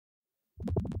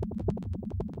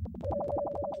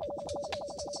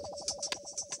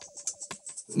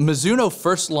Mizuno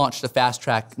first launched a fast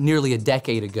track nearly a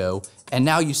decade ago, and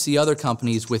now you see other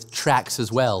companies with tracks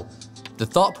as well. The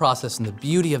thought process and the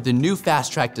beauty of the new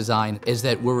fast track design is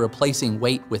that we're replacing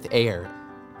weight with air,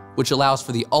 which allows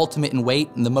for the ultimate in weight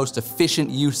and the most efficient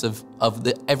use of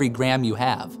every gram you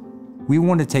have. We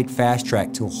want to take fast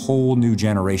track to a whole new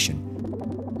generation.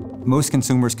 Most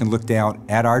consumers can look down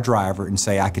at our driver and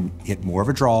say, I can hit more of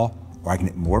a draw, or I can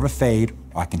hit more of a fade,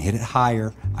 or I can hit it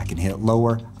higher, I can hit it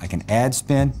lower, I can add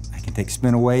spin, I can take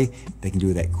spin away. They can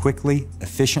do that quickly,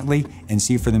 efficiently, and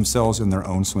see for themselves in their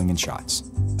own swinging shots.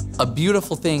 A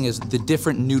beautiful thing is the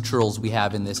different neutrals we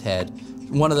have in this head.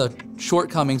 One of the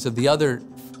shortcomings of the other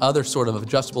sort of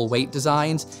adjustable weight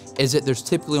designs is that there's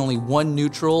typically only one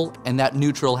neutral, and that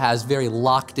neutral has very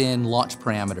locked-in launch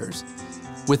parameters.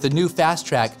 With the new fast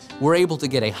track, we're able to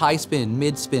get a high spin,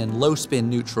 mid spin, low spin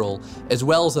neutral, as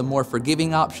well as a more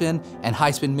forgiving option and high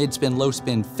spin, mid spin, low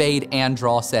spin, fade and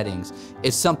draw settings.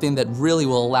 It's something that really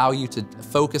will allow you to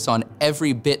focus on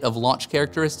every bit of launch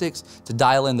characteristics to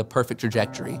dial in the perfect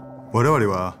trajectory. 我々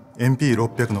は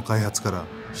MP600 の開発から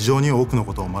非常に多くの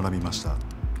ことを学びました。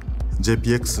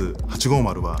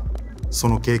JPX850 はそ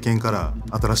の経験から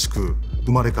新しく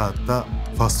生まれ変わったフ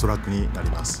ァーストトラックになり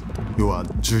ます。要は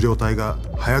重量体が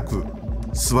速く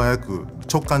素早く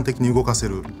直感的に動かせ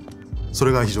る、そ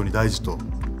れが非常に大事と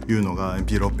いうのが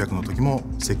MP600 の時も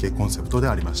設計コンセプトで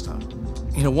ありました。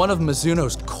You know, one of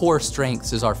Mizuno's core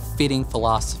strengths is our fitting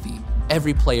philosophy.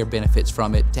 Every player benefits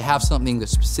from it. To have something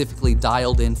that's specifically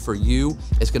dialed in for you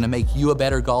is going to make you a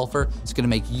better golfer. It's going to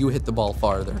make you hit the ball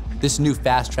farther. This new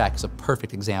fast track is a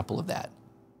perfect example of that.